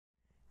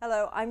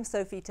Hello, I'm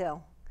Sophie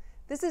Till.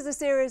 This is a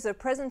series of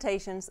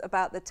presentations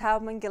about the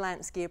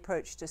Taubman-Gelansky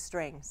approach to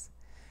strings.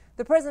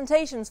 The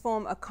presentations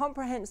form a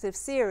comprehensive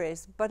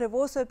series, but have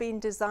also been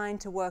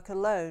designed to work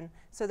alone,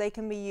 so they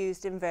can be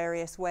used in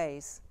various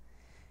ways.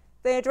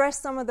 They address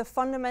some of the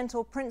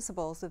fundamental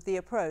principles of the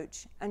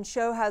approach and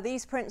show how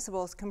these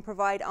principles can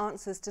provide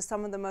answers to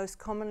some of the most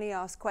commonly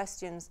asked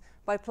questions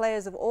by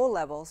players of all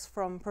levels,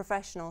 from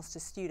professionals to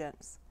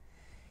students.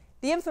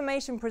 The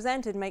information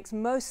presented makes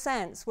most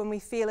sense when we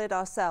feel it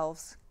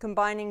ourselves,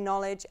 combining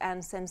knowledge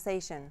and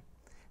sensation.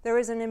 There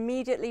is an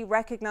immediately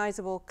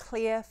recognizable,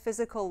 clear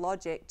physical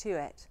logic to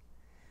it.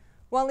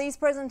 While these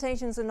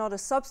presentations are not a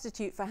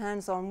substitute for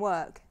hands-on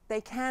work, they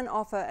can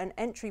offer an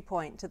entry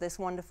point to this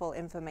wonderful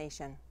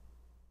information.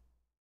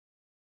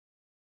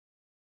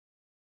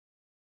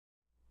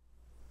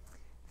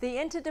 The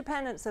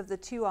interdependence of the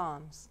two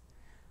arms.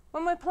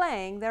 When we're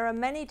playing, there are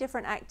many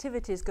different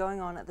activities going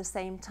on at the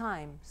same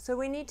time, so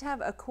we need to have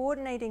a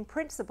coordinating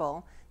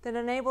principle that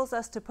enables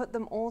us to put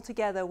them all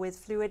together with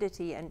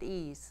fluidity and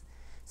ease,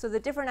 so the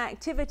different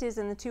activities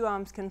in the two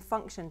arms can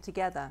function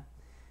together.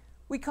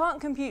 We can't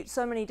compute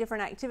so many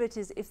different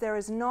activities if there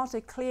is not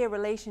a clear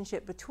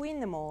relationship between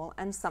them all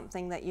and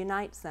something that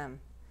unites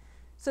them.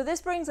 So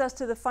this brings us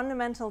to the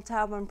fundamental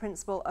Taubman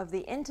principle of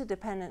the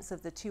interdependence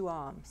of the two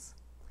arms.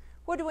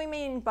 What do we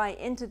mean by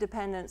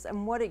interdependence,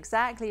 and what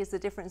exactly is the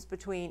difference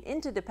between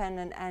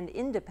interdependent and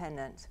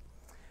independent?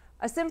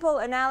 A simple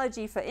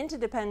analogy for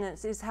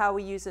interdependence is how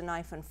we use a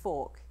knife and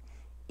fork.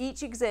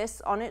 Each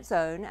exists on its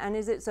own and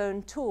is its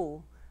own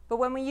tool, but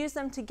when we use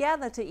them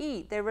together to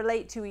eat, they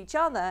relate to each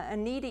other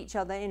and need each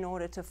other in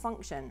order to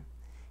function.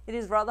 It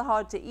is rather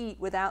hard to eat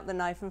without the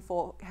knife and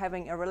fork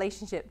having a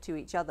relationship to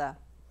each other.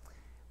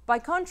 By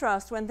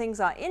contrast, when things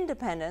are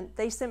independent,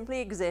 they simply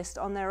exist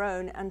on their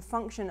own and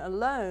function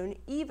alone,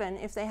 even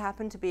if they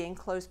happen to be in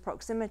close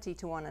proximity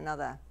to one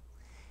another.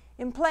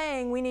 In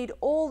playing, we need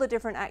all the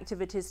different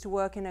activities to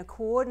work in a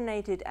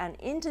coordinated and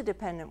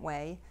interdependent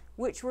way,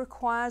 which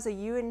requires a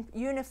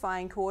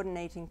unifying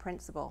coordinating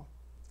principle.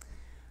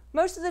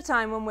 Most of the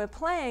time when we're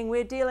playing,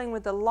 we're dealing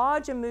with the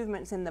larger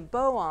movements in the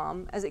bow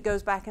arm as it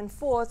goes back and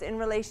forth in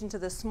relation to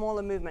the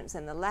smaller movements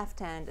in the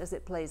left hand as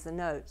it plays the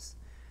notes.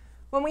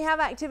 When we have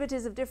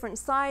activities of different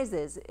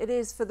sizes, it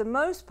is for the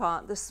most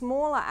part the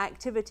smaller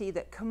activity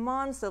that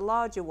commands the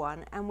larger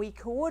one, and we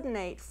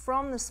coordinate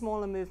from the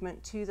smaller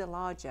movement to the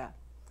larger.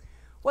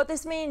 What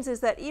this means is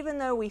that even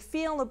though we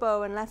feel the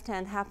bow and left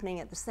hand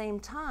happening at the same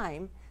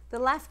time, the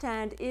left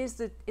hand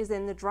is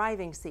in the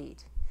driving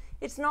seat.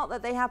 It's not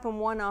that they happen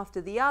one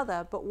after the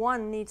other, but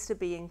one needs to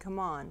be in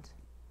command.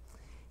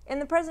 In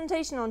the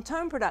presentation on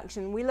tone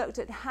production, we looked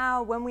at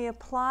how, when we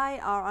apply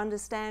our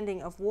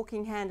understanding of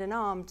walking hand and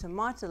arm to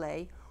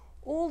martelé,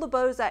 all the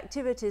bow's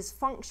activities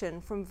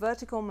function from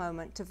vertical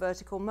moment to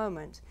vertical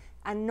moment,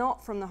 and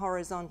not from the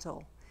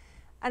horizontal,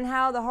 and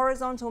how the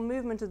horizontal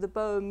movement of the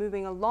bow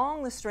moving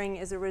along the string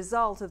is a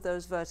result of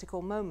those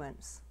vertical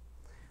moments.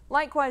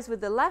 Likewise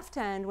with the left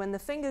hand, when the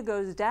finger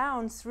goes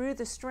down through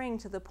the string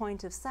to the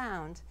point of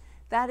sound,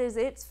 that is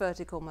its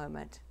vertical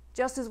moment.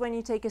 Just as when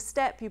you take a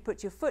step, you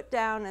put your foot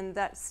down, and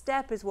that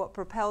step is what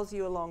propels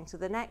you along to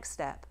the next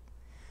step.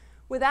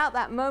 Without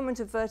that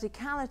moment of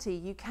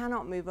verticality, you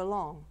cannot move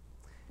along.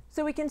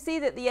 So we can see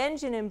that the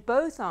engine in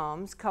both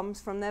arms comes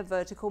from their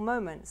vertical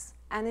moments,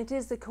 and it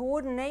is the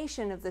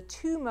coordination of the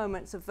two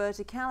moments of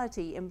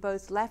verticality in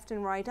both left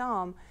and right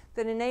arm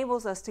that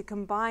enables us to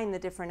combine the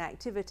different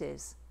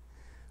activities.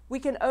 We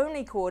can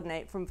only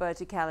coordinate from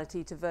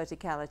verticality to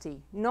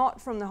verticality,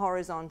 not from the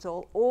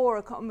horizontal or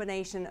a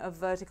combination of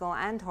vertical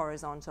and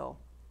horizontal.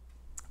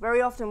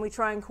 Very often we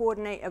try and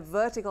coordinate a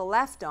vertical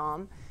left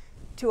arm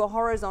to a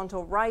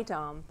horizontal right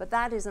arm, but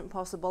that isn't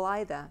possible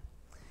either.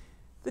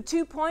 The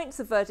 2 points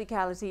of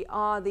verticality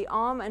are the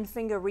arm and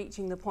finger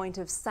reaching the point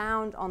of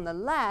sound on the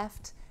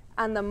left,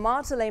 and the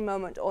martelé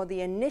moment, or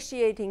the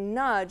initiating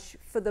nudge,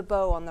 for the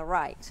bow on the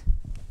right.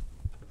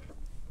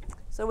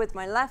 So with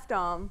my left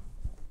arm,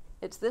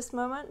 it's this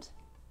moment,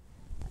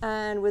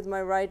 and with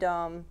my right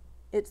arm,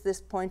 it's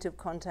this point of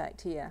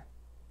contact here.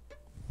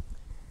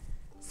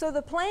 So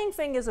the playing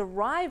finger's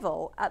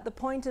arrival at the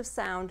point of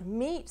sound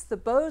meets the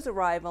bow's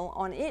arrival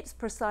on its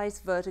precise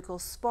vertical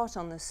spot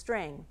on the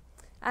string,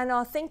 and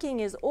our thinking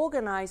is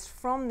organized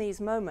from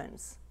these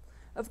moments.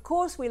 Of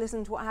course, we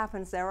listen to what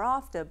happens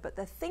thereafter, but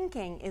the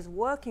thinking is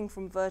working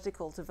from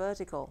vertical to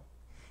vertical.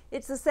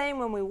 It's the same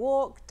when we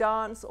walk,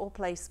 dance, or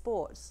play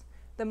sports.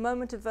 The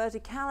moment of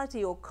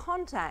verticality or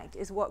contact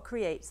is what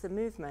creates the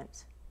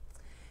movement.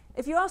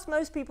 If you ask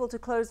most people to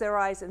close their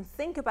eyes and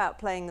think about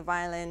playing the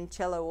violin,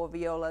 cello, or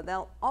viola,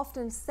 they'll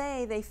often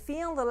say they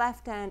feel the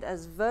left hand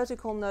as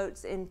vertical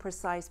notes in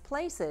precise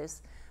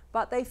places,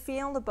 but they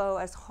feel the bow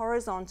as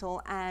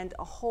horizontal and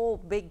a whole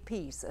big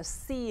piece, a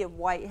sea of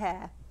white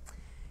hair.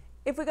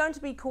 If we're going to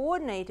be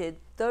coordinated,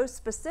 those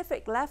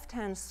specific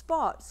left-hand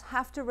spots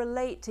have to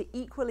relate to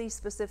equally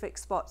specific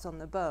spots on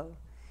the bow.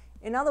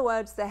 In other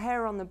words, the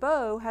hair on the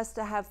bow has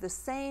to have the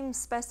same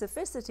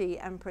specificity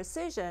and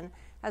precision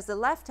as the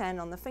left hand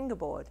on the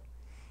fingerboard.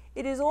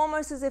 It is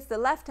almost as if the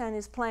left hand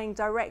is playing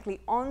directly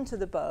onto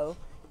the bow,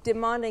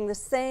 demanding the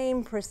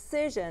same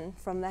precision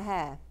from the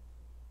hair.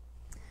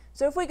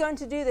 So if we're going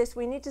to do this,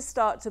 we need to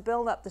start to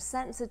build up the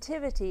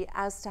sensitivity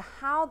as to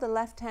how the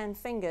left hand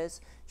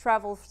fingers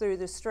travel through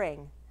the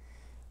string.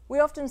 We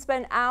often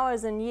spend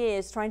hours and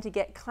years trying to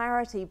get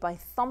clarity by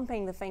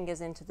thumping the fingers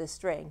into the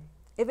string.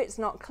 If it's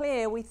not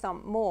clear, we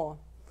thump more.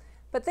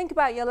 But think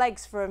about your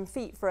legs and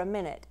feet for a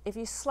minute. If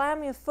you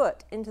slam your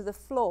foot into the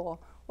floor,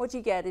 what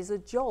you get is a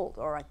jolt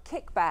or a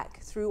kickback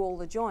through all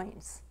the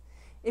joints.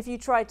 If you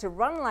tried to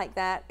run like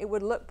that, it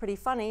would look pretty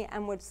funny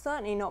and would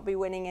certainly not be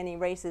winning any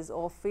races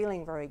or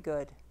feeling very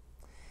good.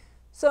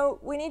 So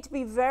we need to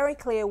be very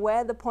clear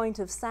where the point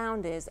of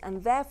sound is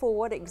and therefore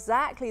what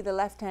exactly the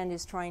left hand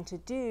is trying to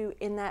do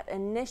in that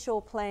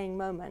initial playing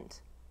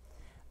moment.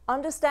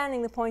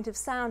 Understanding the point of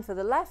sound for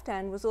the left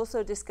hand was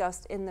also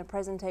discussed in the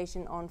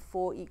presentation on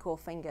 4 equal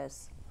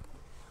fingers.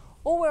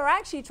 All we're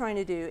actually trying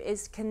to do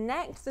is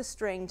connect the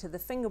string to the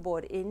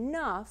fingerboard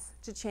enough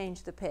to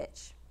change the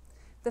pitch.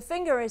 The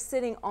finger is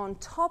sitting on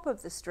top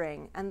of the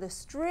string and the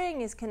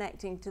string is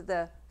connecting to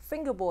the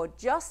fingerboard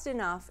just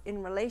enough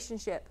in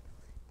relationship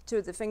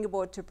to the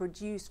fingerboard to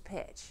produce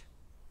pitch.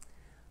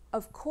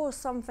 Of course,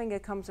 some finger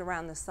comes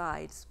around the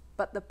sides,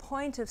 but the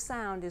point of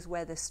sound is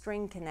where the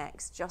string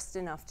connects just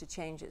enough to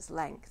change its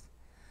length.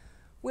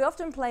 We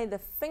often play the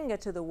finger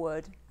to the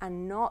wood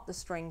and not the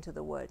string to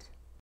the wood.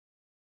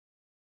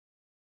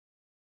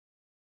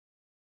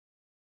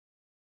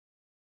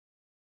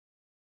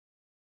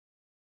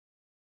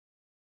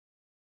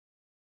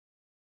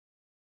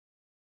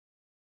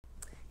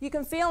 You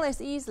can feel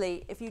this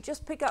easily if you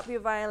just pick up your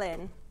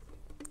violin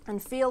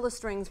and feel the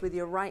strings with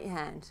your right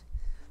hand,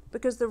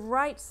 because the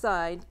right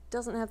side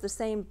doesn't have the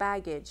same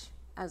baggage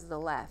as the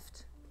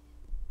left.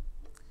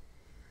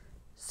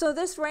 So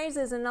this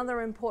raises another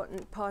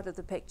important part of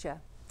the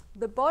picture.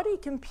 The body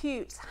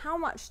computes how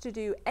much to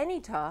do any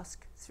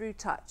task through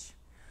touch.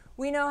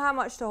 We know how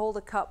much to hold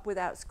a cup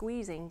without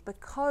squeezing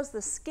because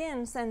the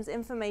skin sends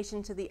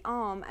information to the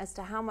arm as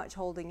to how much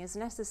holding is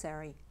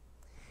necessary.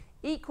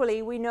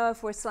 Equally, we know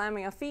if we're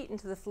slamming our feet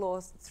into the floor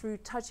through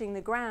touching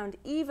the ground,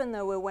 even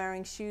though we're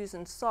wearing shoes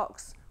and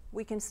socks,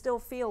 we can still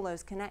feel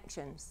those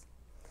connections.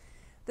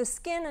 The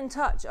skin and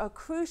touch are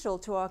crucial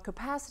to our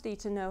capacity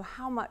to know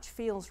how much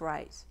feels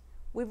right.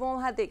 We've all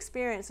had the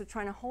experience of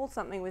trying to hold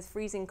something with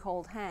freezing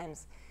cold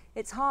hands.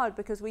 It's hard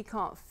because we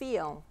can't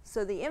feel,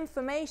 so the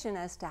information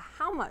as to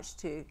how much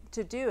to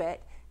do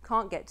it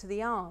can't get to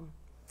the arm.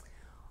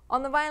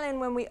 On the violin,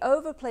 when we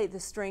overplay the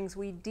strings,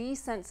 we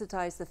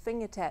desensitize the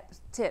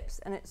fingertips,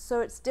 and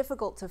so it's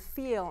difficult to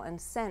feel and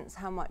sense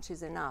how much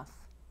is enough.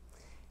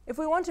 If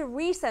we want to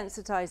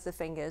resensitize the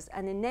fingers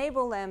and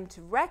enable them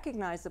to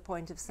recognize the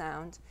point of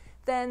sound,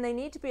 then they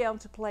need to be able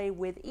to play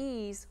with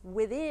ease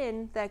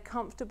within their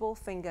comfortable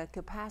finger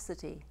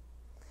capacity.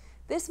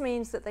 This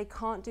means that they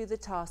can't do the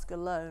task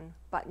alone,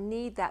 but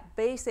need that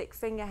basic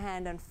finger,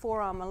 hand, and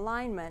forearm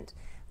alignment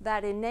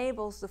that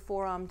enables the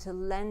forearm to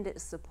lend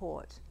its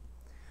support.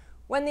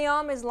 When the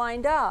arm is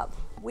lined up,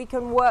 we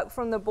can work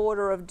from the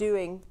border of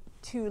doing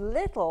too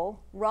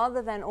little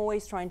rather than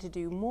always trying to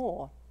do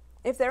more.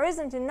 If there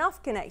isn't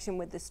enough connection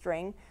with the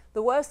string,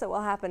 the worst that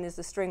will happen is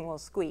the string will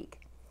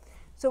squeak.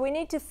 So we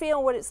need to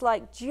feel what it's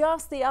like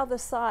just the other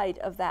side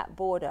of that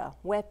border,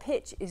 where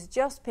pitch is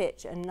just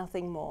pitch and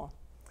nothing more.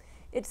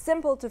 It's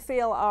simple to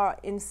feel our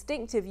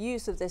instinctive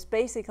use of this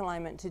basic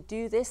alignment to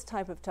do this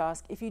type of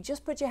task if you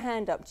just put your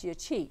hand up to your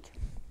cheek.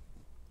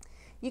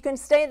 You can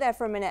stay there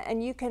for a minute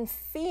and you can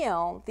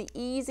feel the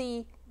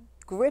easy,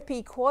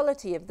 grippy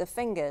quality of the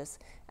fingers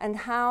and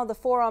how the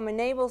forearm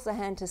enables the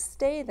hand to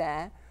stay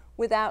there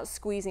without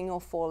squeezing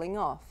or falling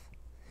off.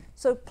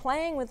 So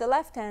playing with the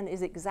left hand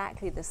is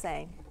exactly the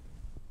same.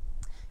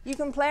 You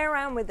can play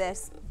around with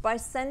this by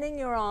sending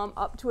your arm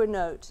up to a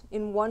note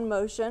in one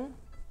motion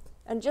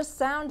and just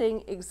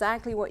sounding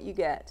exactly what you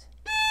get.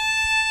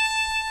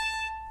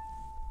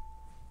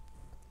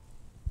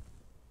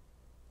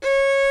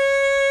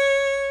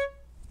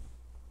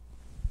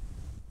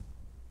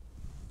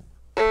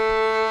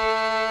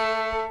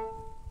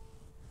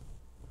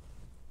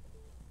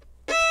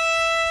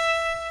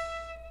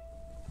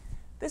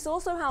 This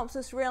also helps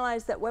us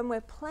realize that when we're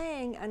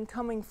playing and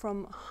coming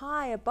from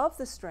high above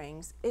the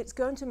strings, it's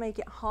going to make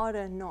it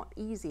harder, not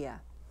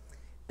easier.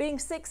 Being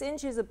 6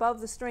 inches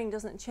above the string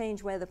doesn't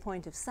change where the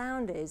point of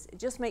sound is, it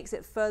just makes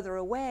it further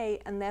away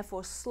and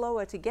therefore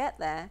slower to get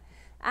there,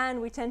 and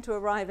we tend to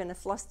arrive in a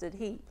flustered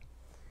heap.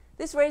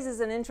 This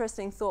raises an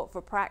interesting thought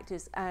for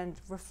practice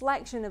and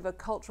reflection of a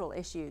cultural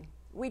issue.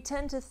 We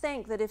tend to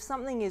think that if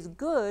something is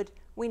good,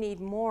 we need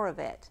more of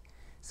it.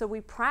 So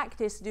we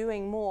practice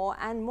doing more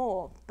and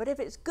more. But if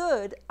it's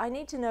good, I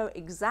need to know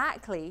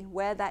exactly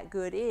where that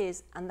good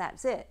is, and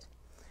that's it.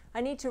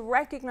 I need to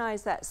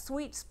recognize that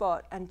sweet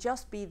spot and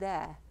just be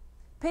there.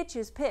 Pitch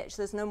is pitch.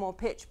 There's no more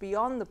pitch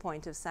beyond the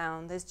point of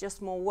sound. There's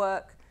just more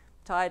work,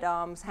 tired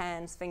arms,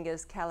 hands,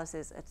 fingers,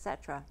 calluses,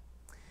 etc.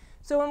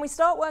 So when we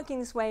start working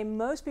this way,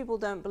 most people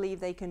don't believe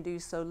they can do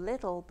so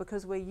little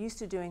because we're used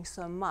to doing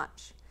so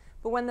much.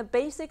 But when the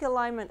basic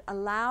alignment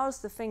allows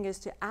the fingers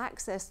to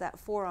access that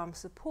forearm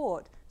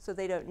support so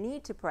they don't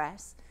need to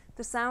press,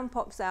 the sound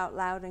pops out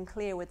loud and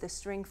clear with the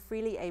string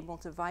freely able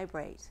to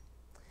vibrate.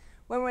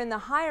 When we're in the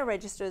higher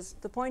registers,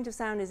 the point of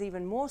sound is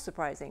even more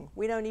surprising.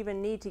 We don't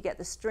even need to get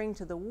the string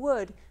to the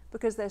wood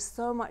because there's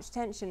so much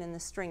tension in the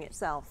string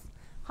itself.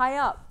 High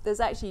up, there's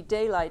actually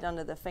daylight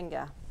under the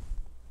finger.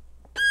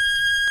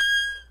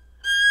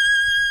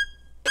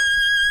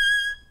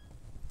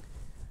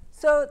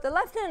 So the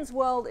left hand's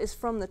world is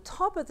from the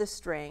top of the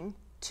string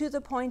to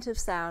the point of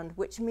sound,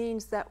 which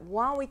means that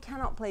while we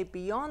cannot play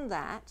beyond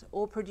that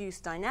or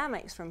produce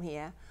dynamics from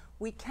here,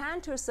 we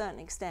can to a certain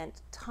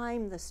extent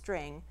time the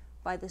string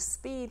by the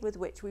speed with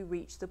which we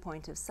reach the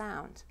point of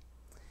sound.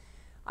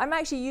 I'm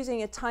actually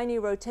using a tiny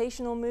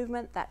rotational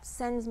movement that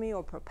sends me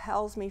or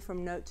propels me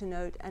from note to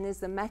note and is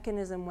the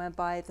mechanism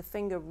whereby the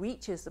finger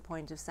reaches the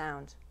point of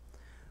sound.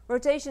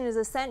 Rotation is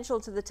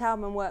essential to the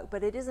Taubman work,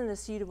 but it isn't a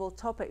suitable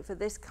topic for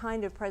this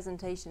kind of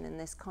presentation in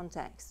this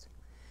context.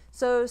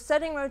 So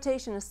setting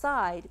rotation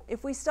aside,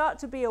 if we start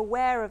to be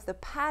aware of the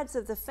pads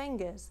of the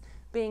fingers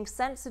being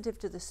sensitive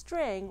to the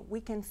string,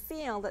 we can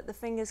feel that the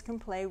fingers can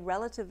play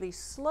relatively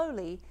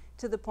slowly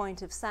to the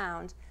point of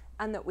sound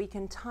and that we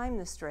can time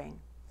the string.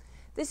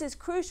 This is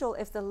crucial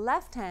if the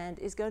left hand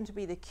is going to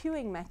be the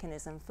cueing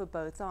mechanism for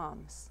both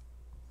arms.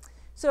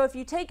 So if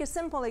you take a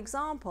simple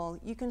example,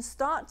 you can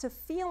start to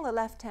feel the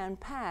left hand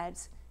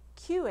pads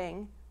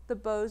cueing the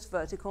bow's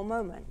vertical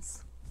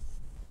moments.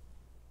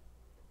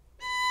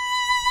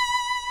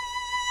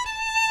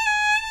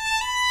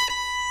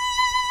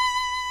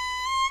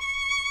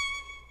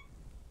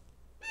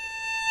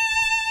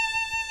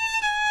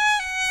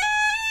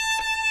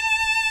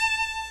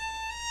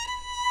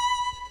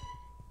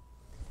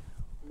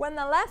 When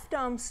the left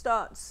arm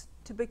starts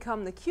to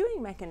become the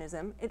cueing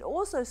mechanism, it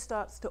also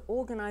starts to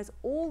organize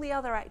all the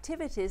other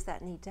activities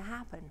that need to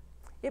happen.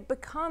 It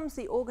becomes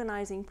the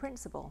organizing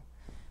principle.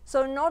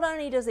 So not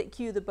only does it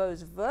cue the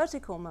bow's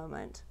vertical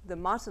moment, the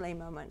martelé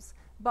moments,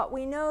 but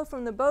we know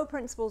from the bow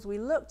principles we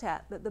looked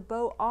at that the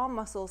bow arm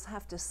muscles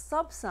have to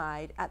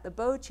subside at the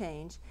bow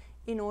change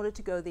in order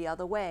to go the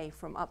other way,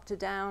 from up to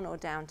down or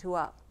down to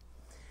up.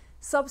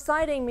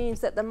 Subsiding means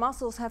that the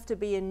muscles have to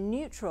be in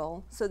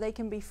neutral so they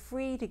can be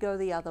free to go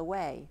the other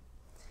way.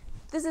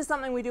 This is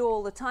something we do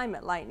all the time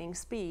at lightning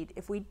speed.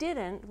 If we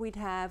didn't, we'd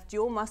have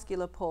dual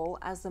muscular pull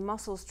as the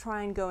muscles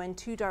try and go in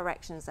two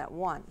directions at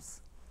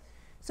once.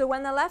 So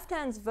when the left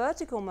hand's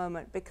vertical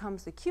moment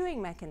becomes the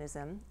cueing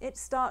mechanism, it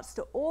starts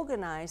to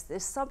organize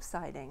this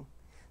subsiding.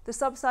 The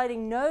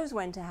subsiding knows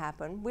when to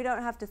happen. We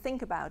don't have to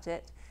think about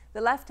it.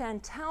 The left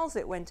hand tells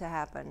it when to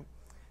happen.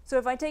 So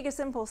if I take a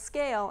simple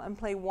scale and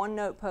play one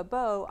note per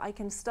bow, I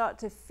can start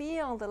to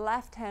feel the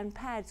left hand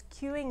pads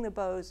cueing the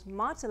bow's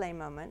martelé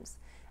moments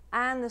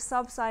and the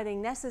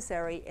subsiding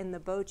necessary in the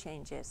bow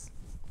changes.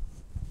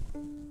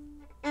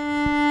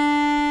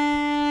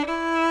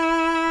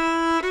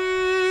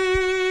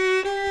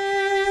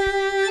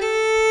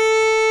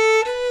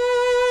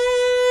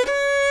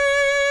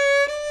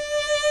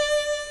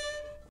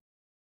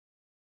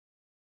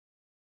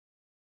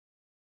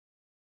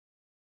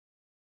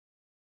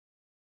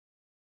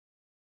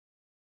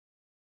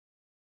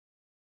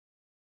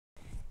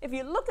 If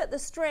you look at the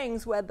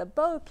strings where the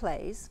bow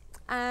plays,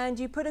 and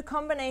you put a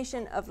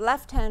combination of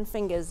left hand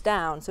fingers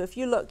down, so if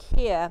you look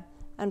here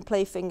and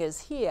play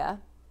fingers here,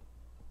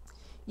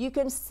 you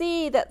can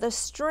see that the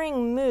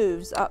string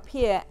moves up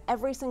here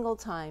every single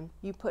time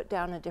you put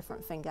down a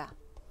different finger.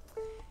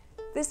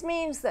 This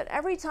means that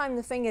every time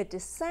the finger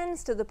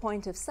descends to the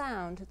point of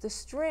sound, the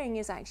string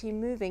is actually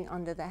moving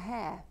under the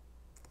hair.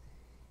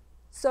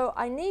 So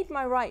I need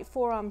my right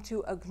forearm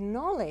to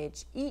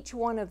acknowledge each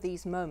one of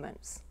these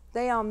moments.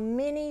 They are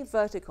mini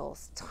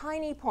verticals,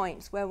 tiny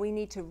points where we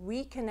need to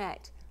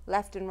reconnect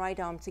left and right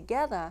arm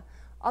together,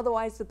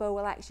 otherwise the bow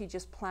will actually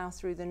just plow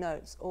through the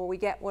notes, or we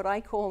get what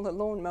I call the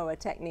lawnmower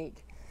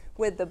technique,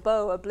 with the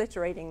bow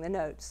obliterating the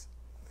notes.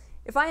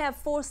 If I have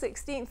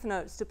 4/16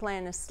 notes to play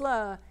in a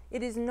slur,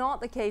 it is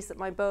not the case that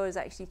my bow is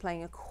actually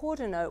playing a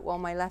quarter note while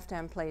my left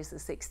hand plays the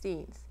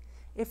 16th.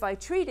 If I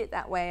treat it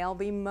that way, I'll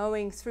be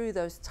mowing through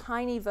those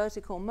tiny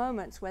vertical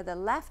moments where the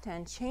left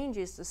hand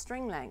changes the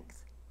string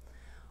length.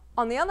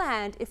 On the other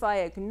hand, if I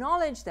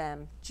acknowledge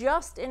them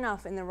just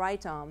enough in the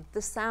right arm,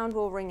 the sound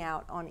will ring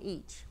out on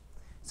each.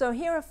 So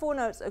here are 4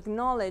 notes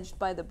acknowledged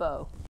by the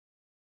bow.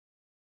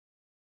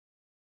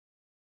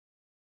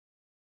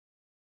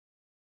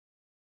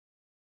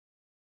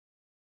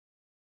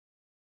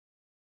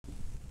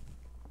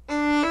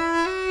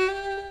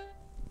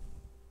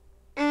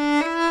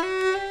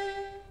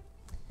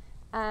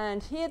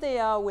 And here they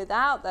are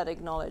without that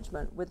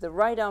acknowledgement, with the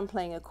right arm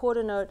playing a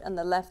quarter note and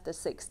the left the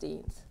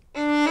 16th.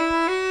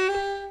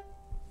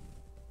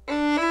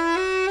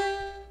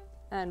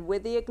 And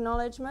with the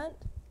acknowledgement.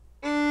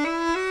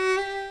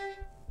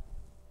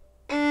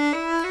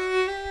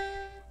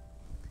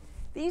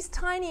 These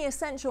tiny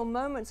essential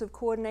moments of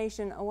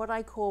coordination are what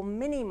I call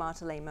mini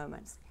martelé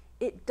moments.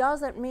 It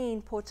doesn't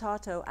mean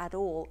portato at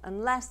all,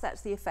 unless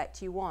that's the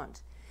effect you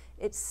want.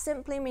 It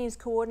simply means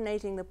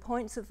coordinating the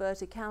points of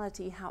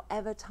verticality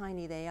however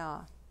tiny they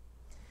are.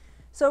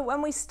 So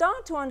when we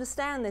start to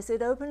understand this,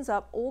 it opens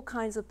up all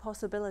kinds of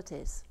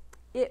possibilities.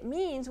 It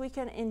means we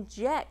can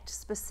inject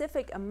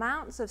specific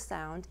amounts of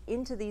sound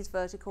into these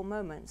vertical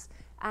moments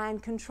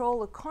and control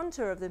the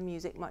contour of the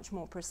music much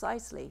more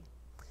precisely.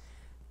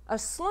 A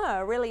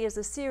slur really is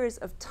a series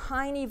of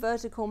tiny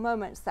vertical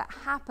moments that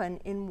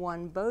happen in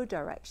one bow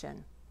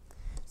direction.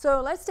 So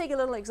let's take a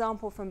little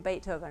example from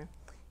Beethoven.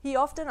 He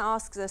often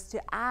asks us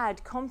to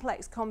add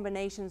complex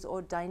combinations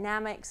or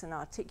dynamics and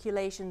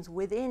articulations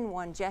within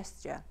one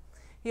gesture.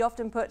 He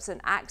often puts an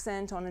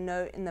accent on a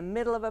note in the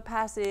middle of a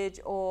passage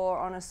or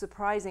on a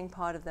surprising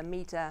part of the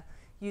meter,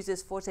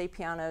 uses forte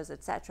pianos,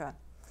 etc.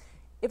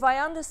 If I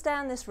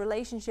understand this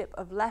relationship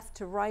of left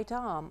to right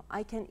arm,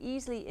 I can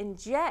easily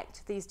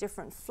inject these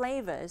different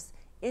flavors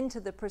into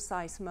the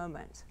precise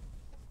moment.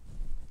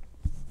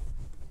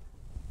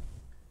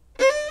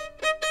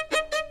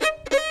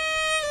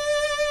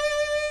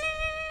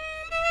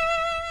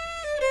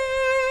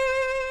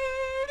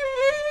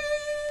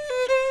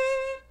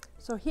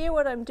 So here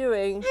what I'm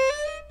doing,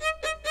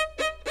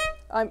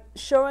 I'm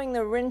showing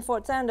the rin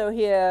forzando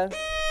here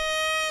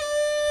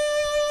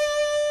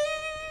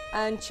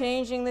and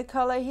changing the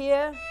color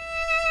here.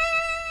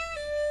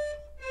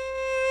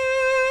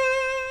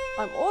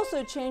 I'm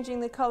also changing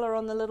the color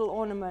on the little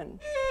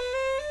ornament.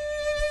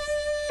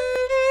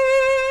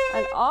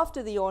 And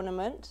after the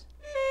ornament,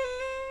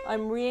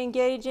 I'm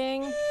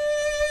re-engaging.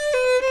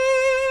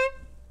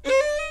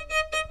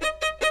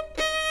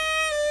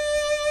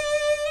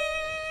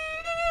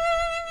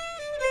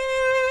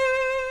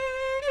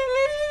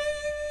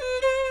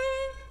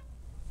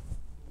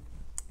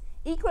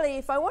 Equally,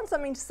 if I want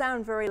something to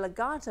sound very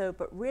legato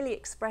but really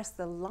express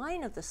the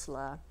line of the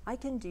slur, I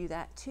can do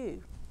that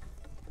too.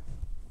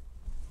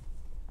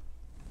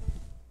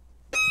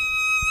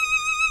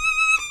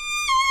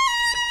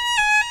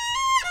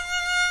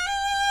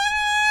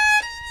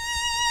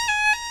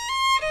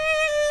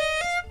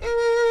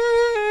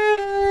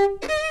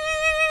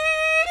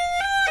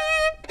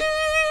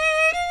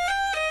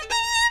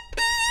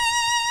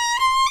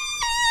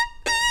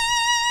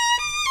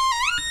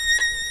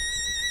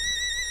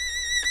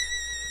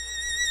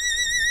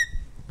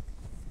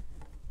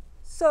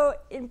 So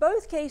in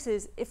both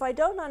cases, if I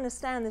don't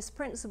understand this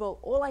principle,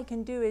 all I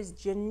can do is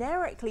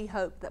generically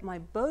hope that my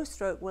bow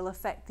stroke will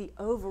affect the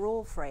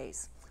overall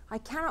phrase. I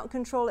cannot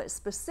control it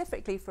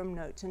specifically from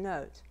note to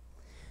note.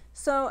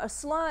 So a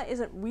slur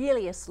isn't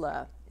really a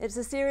slur. It's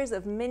a series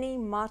of mini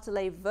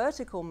martelé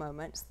vertical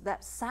moments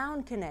that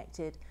sound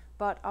connected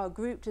but are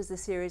grouped as a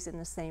series in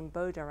the same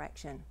bow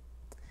direction.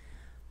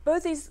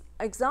 Both these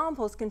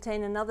examples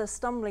contain another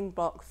stumbling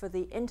block for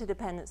the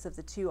interdependence of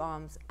the two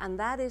arms, and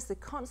that is the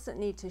constant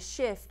need to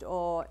shift,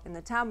 or in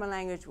the Tauber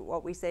language,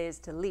 what we say is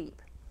to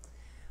leap.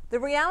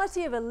 The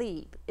reality of a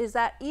leap is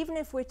that even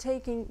if we're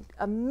taking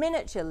a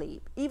miniature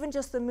leap, even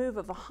just the move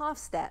of a half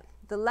step,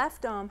 the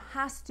left arm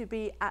has to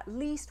be at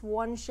least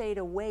one shade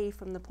away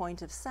from the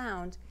point of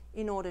sound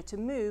in order to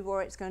move,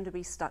 or it's going to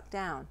be stuck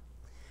down.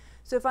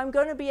 So if I'm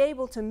going to be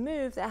able to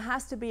move, there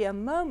has to be a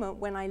moment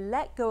when I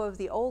let go of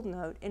the old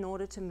note in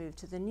order to move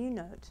to the new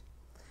note.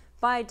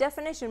 By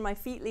definition, my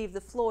feet leave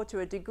the floor to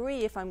a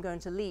degree if I'm going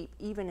to leap,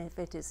 even if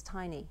it is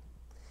tiny.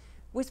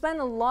 We spend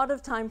a lot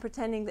of time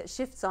pretending that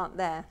shifts aren't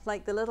there,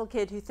 like the little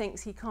kid who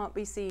thinks he can't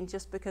be seen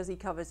just because he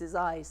covers his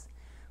eyes.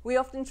 We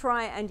often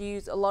try and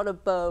use a lot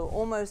of bow,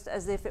 almost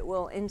as if it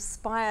will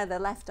inspire the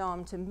left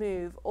arm to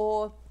move,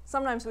 or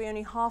sometimes we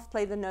only half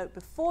play the note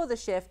before the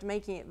shift,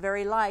 making it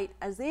very light,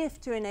 as if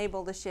to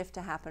enable the shift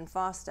to happen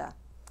faster.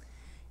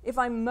 If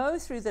I mow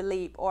through the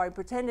leap or I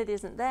pretend it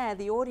isn't there,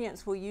 the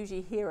audience will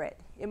usually hear it.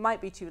 It might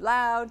be too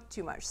loud,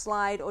 too much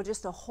slide, or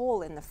just a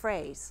hole in the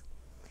phrase.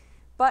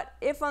 But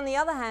if, on the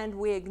other hand,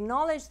 we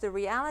acknowledge the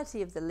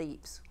reality of the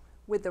leaps,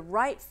 with the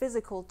right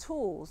physical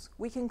tools,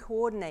 we can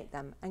coordinate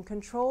them and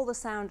control the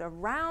sound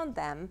around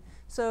them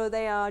so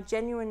they are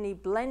genuinely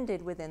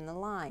blended within the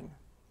line.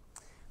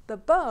 The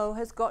bow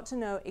has got to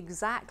know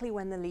exactly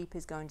when the leap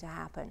is going to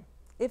happen.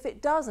 If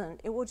it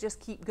doesn't, it will just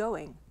keep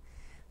going.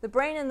 The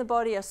brain and the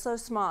body are so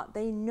smart,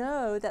 they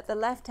know that the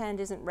left hand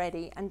isn't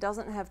ready and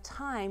doesn't have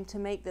time to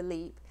make the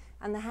leap,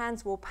 and the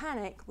hands will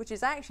panic, which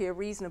is actually a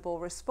reasonable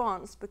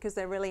response because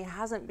there really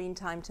hasn't been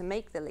time to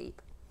make the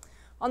leap.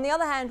 On the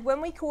other hand,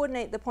 when we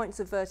coordinate the points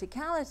of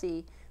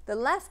verticality, the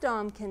left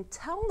arm can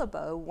tell the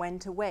bow when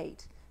to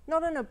wait.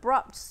 Not an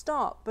abrupt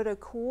stop, but a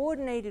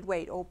coordinated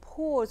wait or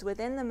pause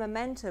within the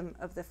momentum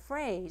of the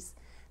phrase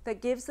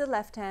that gives the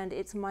left hand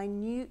its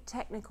minute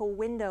technical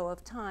window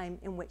of time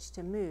in which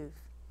to move.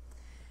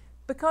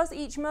 Because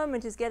each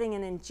moment is getting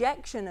an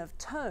injection of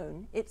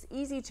tone, it's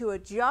easy to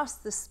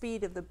adjust the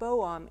speed of the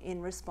bow arm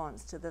in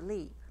response to the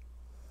leap.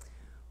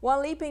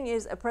 While leaping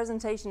is a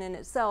presentation in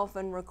itself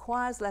and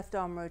requires left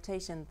arm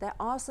rotation, there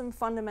are some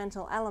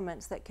fundamental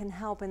elements that can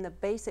help in the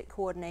basic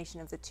coordination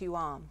of the two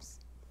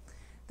arms.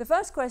 The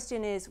first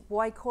question is,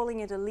 why calling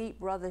it a leap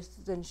rather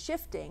than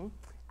shifting,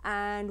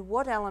 and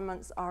what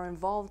elements are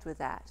involved with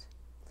that?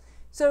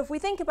 So if we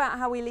think about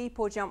how we leap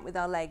or jump with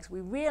our legs, we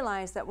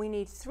realize that we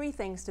need three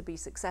things to be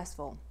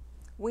successful.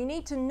 We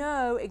need to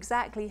know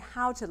exactly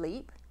how to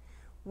leap,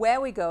 where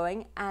we're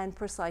going, and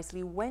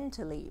precisely when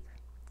to leap.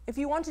 If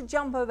you want to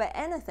jump over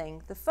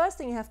anything, the first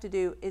thing you have to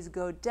do is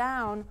go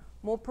down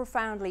more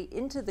profoundly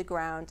into the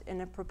ground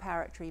in a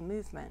preparatory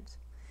movement.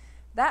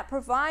 That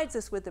provides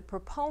us with the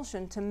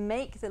propulsion to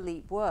make the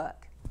leap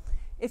work.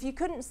 If you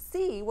couldn't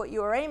see what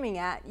you were aiming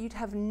at, you'd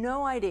have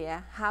no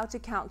idea how to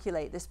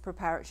calculate this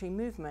preparatory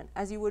movement,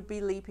 as you would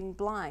be leaping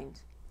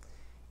blind.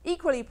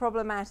 Equally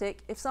problematic,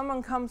 if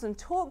someone comes and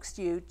talks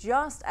to you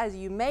just as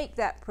you make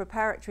that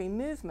preparatory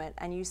movement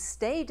and you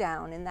stay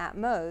down in that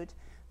mode,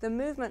 the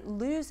movement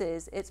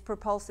loses its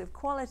propulsive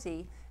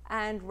quality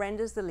and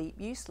renders the leap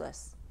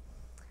useless.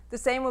 The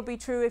same would be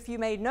true if you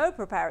made no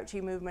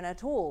preparatory movement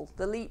at all.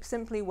 The leap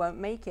simply won't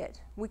make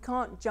it. We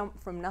can't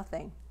jump from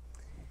nothing.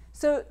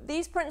 So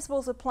these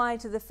principles apply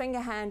to the finger,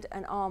 hand,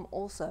 and arm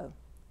also.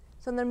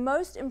 So the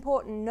most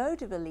important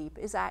note of a leap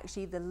is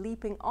actually the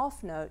leaping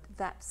off note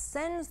that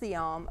sends the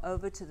arm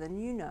over to the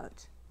new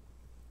note.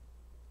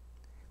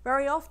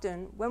 Very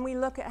often, when we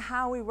look at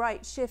how we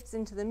write shifts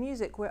into the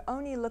music, we're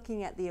only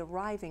looking at the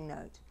arriving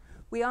note.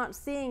 We aren't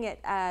seeing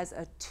it as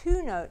a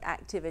two-note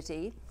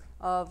activity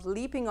of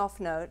leaping off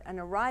note and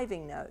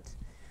arriving note.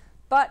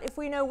 But if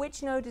we know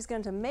which note is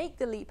going to make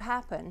the leap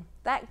happen,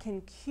 that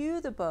can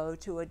cue the bow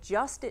to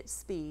adjust its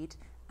speed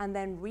and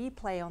then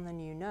replay on the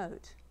new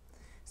note.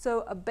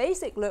 So a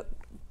basic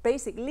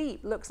leap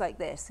looks like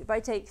this. If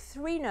I take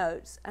 3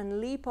 notes and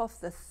leap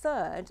off the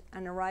third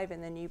and arrive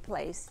in the new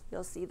place,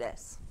 you'll see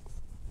this.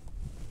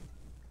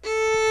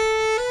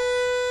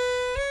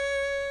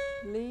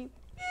 Leap.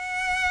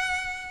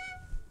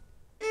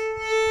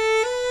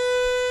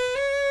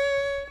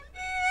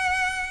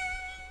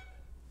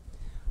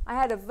 I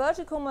had a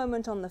vertical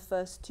moment on the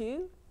first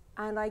 2,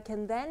 and I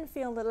can then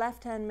feel the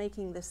left hand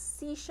making the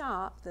C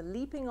sharp, the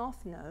leaping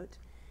off note,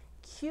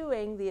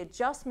 cueing the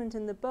adjustment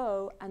in the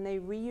bow, and they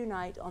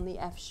reunite on the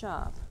F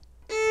sharp.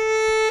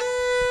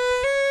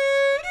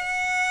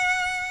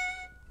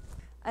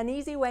 An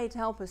easy way to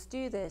help us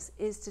do this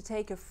is to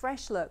take a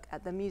fresh look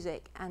at the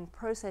music and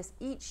process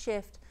each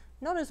shift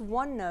not as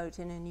one note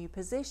in a new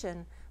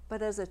position,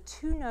 but as a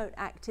 2-note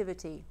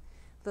activity.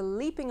 The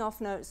leaping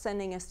off note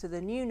sending us to the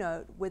new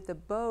note with the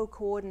bow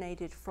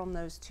coordinated from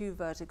those 2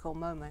 vertical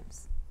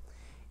moments.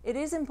 It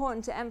is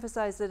important to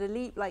emphasize that a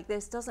leap like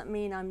this doesn't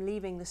mean I'm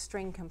leaving the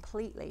string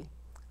completely.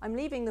 I'm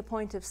leaving the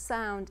point of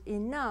sound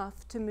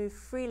enough to move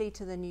freely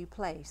to the new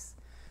place.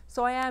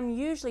 So I am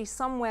usually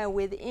somewhere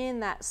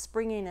within that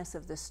springiness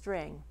of the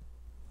string.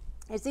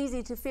 It's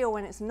easy to feel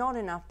when it's not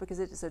enough because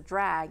it is a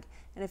drag,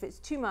 and if it's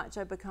too much,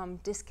 I become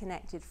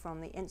disconnected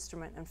from the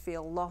instrument and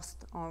feel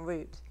lost en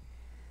route.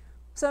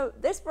 So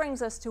this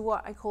brings us to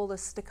what I call the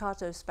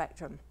staccato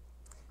spectrum.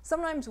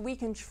 Sometimes we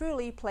can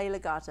truly play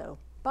legato,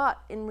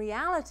 but in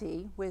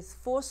reality, with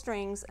 4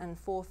 strings and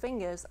 4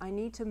 fingers, I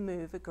need to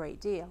move a great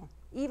deal,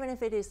 even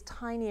if it is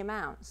tiny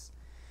amounts.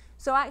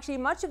 So actually,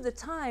 much of the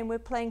time, we're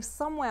playing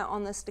somewhere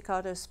on the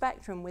staccato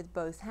spectrum with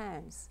both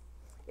hands.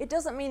 It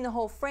doesn't mean the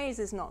whole phrase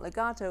is not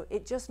legato,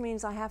 it just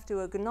means I have to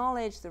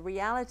acknowledge the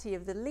reality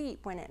of the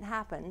leap when it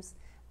happens,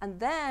 and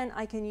then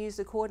I can use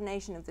the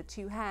coordination of the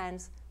 2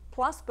 hands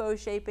plus bow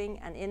shaping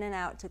and in and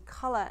out to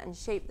color and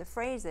shape the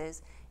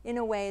phrases in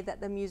a way that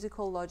the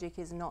musical logic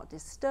is not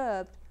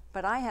disturbed,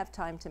 but I have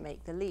time to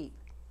make the leap.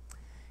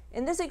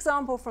 In this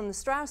example from the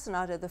Strauss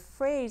sonata, the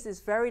phrase is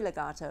very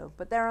legato,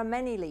 but there are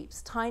many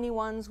leaps, tiny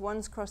ones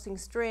crossing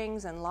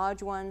strings, and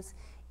large ones.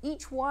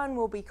 Each one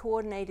will be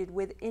coordinated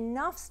with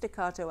enough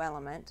staccato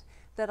element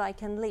that I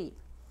can leap,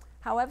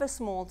 however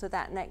small, to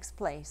that next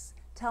place,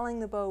 telling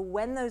the bow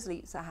when those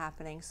leaps are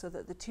happening so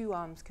that the 2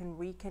 arms can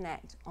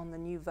reconnect on the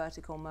new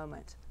vertical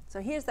moment.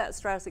 So here's that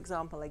Strauss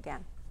example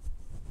again.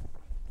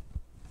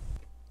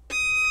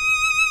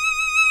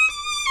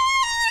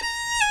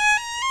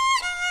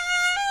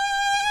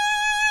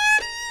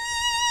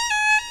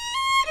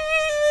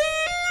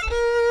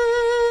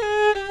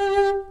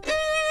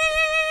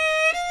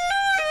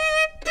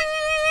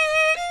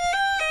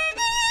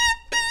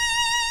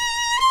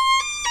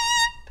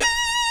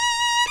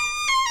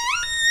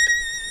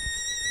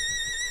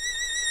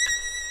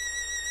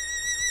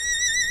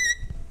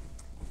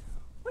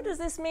 What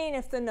does this mean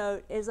if the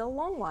note is a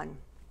long one?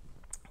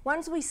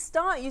 Once we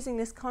start using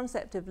this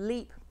concept of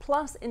leap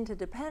plus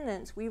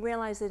interdependence, we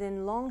realize that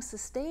in long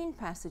sustained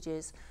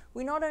passages,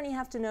 we not only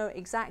have to know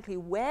exactly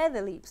where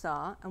the leaps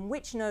are and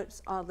which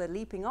notes are the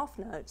leaping off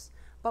notes,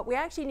 but we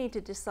actually need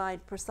to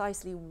decide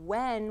precisely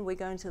when we're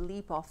going to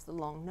leap off the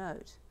long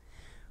note.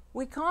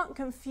 We can't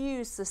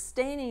confuse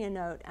sustaining a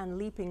note and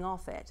leaping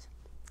off it.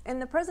 In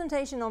the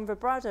presentation on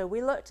vibrato,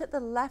 we looked at the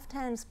left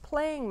hand's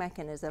playing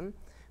mechanism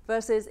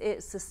versus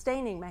its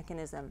sustaining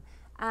mechanism,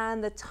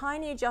 and the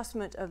tiny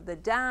adjustment of the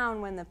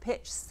down when the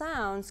pitch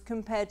sounds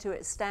compared to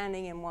it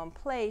standing in one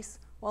place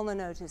while the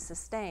note is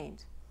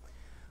sustained.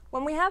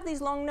 When we have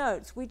these long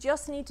notes, we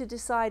just need to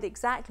decide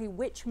exactly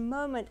which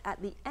moment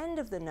at the end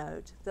of the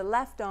note the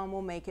left arm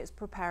will make its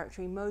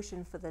preparatory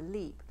motion for the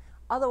leap.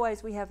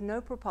 Otherwise, we have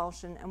no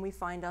propulsion and we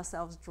find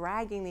ourselves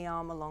dragging the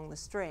arm along the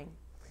string.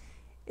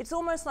 It's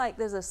almost like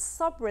there's a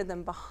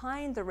sub-rhythm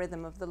behind the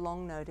rhythm of the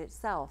long note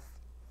itself.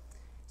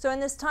 So in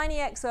this tiny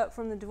excerpt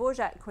from the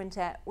Dvorak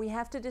Quintet, we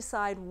have to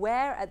decide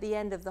where at the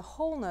end of the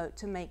whole note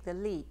to make the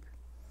leap.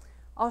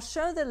 I'll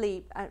show the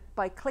leap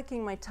by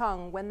clicking my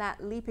tongue when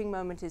that leaping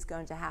moment is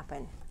going to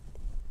happen.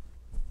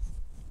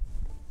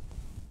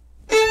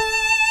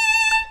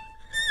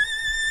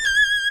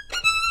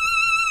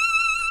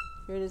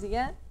 Here it is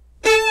again.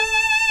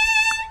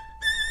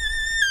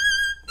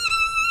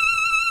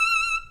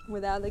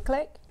 Without the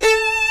click.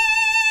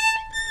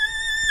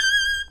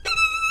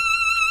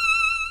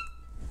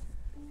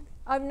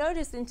 I've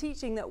noticed in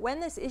teaching that when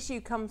this issue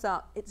comes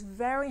up, it's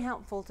very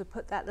helpful to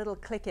put that little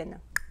click in,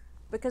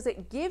 because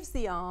it gives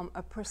the arm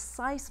a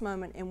precise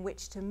moment in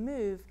which to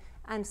move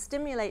and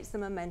stimulates the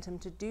momentum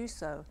to do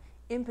so,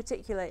 in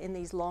particular in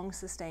these long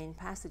sustained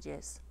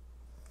passages.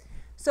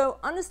 So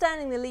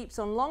understanding the leaps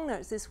on long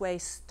notes this way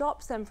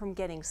stops them from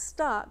getting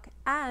stuck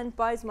and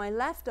buys my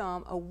left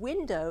arm a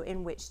window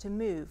in which to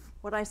move,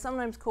 what I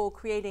sometimes call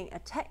creating a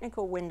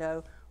technical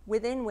window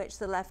within which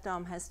the left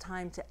arm has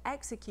time to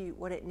execute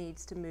what it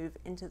needs to move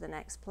into the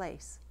next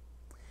place.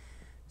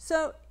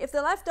 So if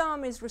the left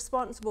arm is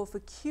responsible for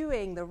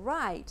cueing the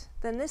right,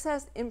 then this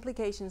has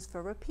implications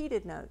for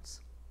repeated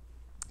notes.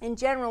 In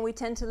general, we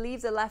tend to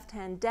leave the left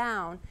hand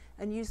down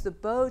and use the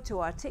bow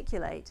to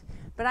articulate,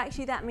 but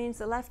actually that means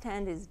the left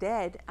hand is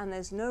dead and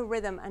there's no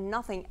rhythm and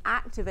nothing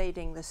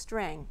activating the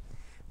string.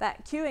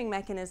 That cueing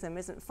mechanism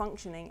isn't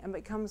functioning and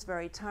becomes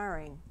very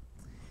tiring.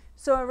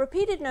 So a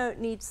repeated note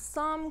needs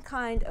some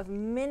kind of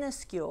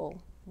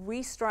minuscule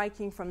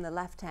restriking from the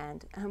left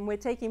hand, and we're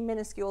taking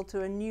minuscule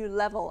to a new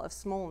level of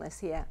smallness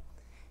here.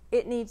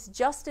 It needs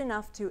just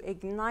enough to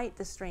ignite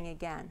the string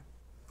again.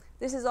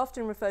 This is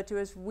often referred to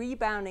as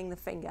rebounding the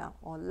finger,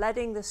 or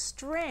letting the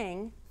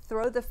string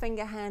throw the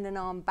finger, hand, and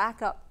arm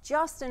back up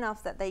just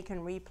enough that they can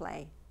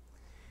replay.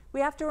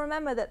 We have to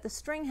remember that the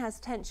string has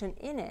tension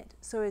in it,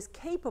 so is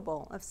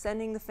capable of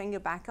sending the finger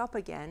back up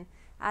again,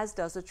 as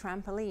does a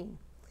trampoline.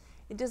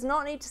 It does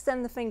not need to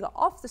send the finger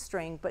off the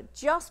string, but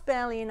just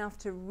barely enough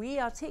to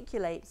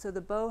re-articulate so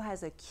the bow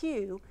has a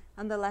cue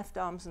and the left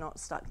arm's not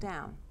stuck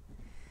down.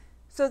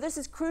 So this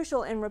is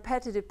crucial in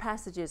repetitive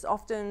passages.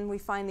 Often we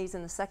find these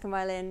in the second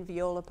violin,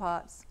 viola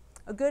parts.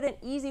 A good and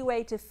easy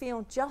way to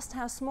feel just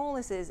how small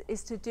this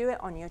is to do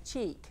it on your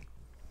cheek.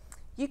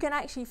 You can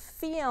actually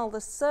feel the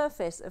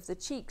surface of the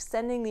cheek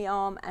sending the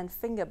arm and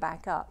finger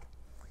back up.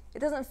 It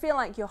doesn't feel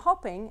like you're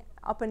hopping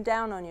up and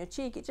down on your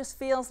cheek, it just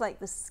feels like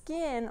the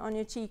skin on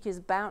your cheek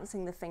is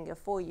bouncing the finger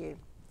for you.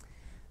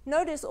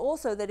 Notice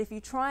also that if you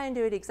try and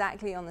do it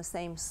exactly on the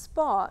same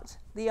spot,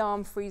 the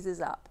arm freezes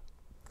up.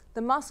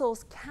 The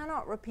muscles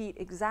cannot repeat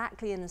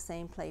exactly in the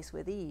same place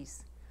with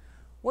ease.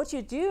 What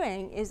you're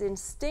doing is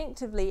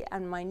instinctively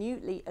and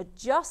minutely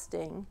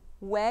adjusting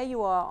where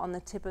you are on the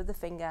tip of the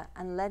finger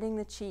and letting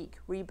the cheek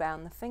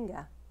rebound the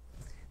finger.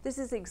 This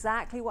is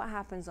exactly what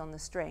happens on the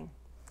string.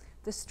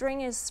 The string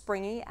is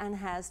springy and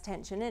has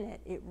tension in it.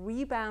 It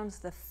rebounds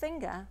the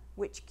finger,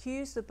 which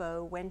cues the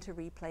bow when to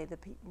replay the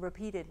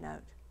repeated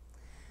note.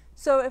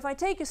 So if I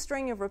take a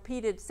string of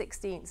repeated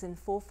sixteenths in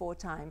 4/4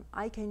 time,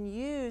 I can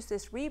use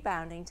this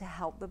rebounding to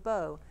help the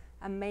bow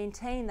and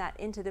maintain that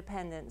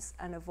interdependence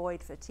and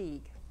avoid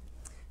fatigue.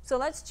 So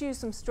let's choose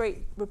some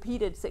straight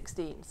repeated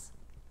sixteenths.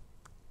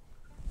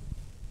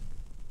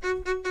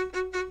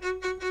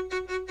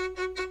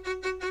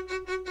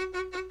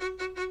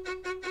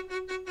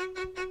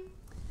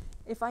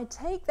 If I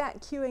take that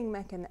cueing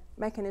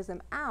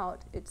mechanism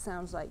out, it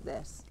sounds like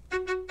this.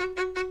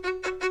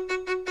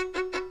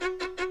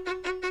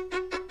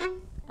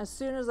 As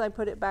soon as I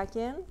put it back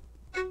in,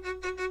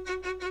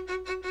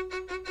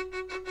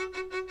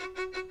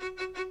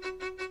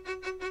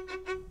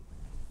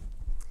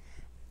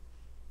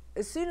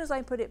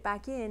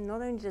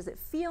 not only does it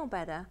feel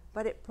better,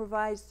 but it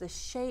provides the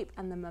shape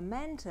and the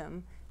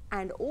momentum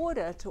and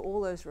order to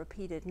all those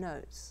repeated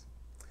notes.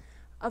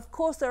 Of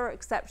course, there are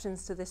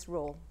exceptions to this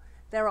rule.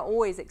 There are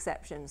always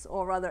exceptions,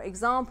 or rather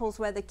examples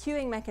where the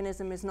cueing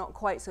mechanism is not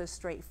quite so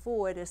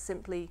straightforward as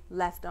simply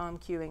left arm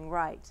cueing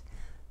right.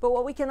 But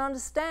what we can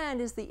understand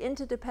is the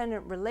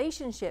interdependent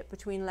relationship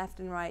between left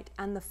and right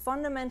and the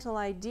fundamental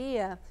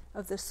idea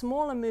of the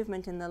smaller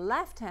movement in the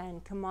left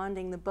hand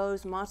commanding the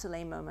bow's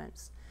martelet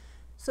moments.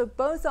 So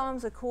both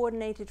arms are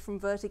coordinated from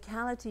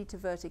verticality to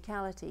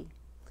verticality.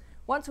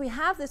 Once we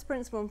have this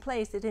principle in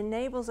place, it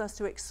enables us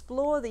to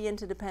explore the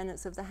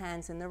interdependence of the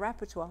hands in the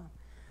repertoire.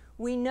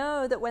 We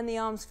know that when the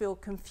arms feel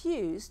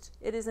confused,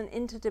 it is an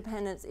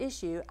interdependence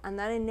issue, and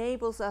that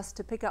enables us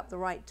to pick up the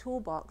right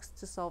toolbox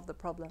to solve the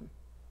problem.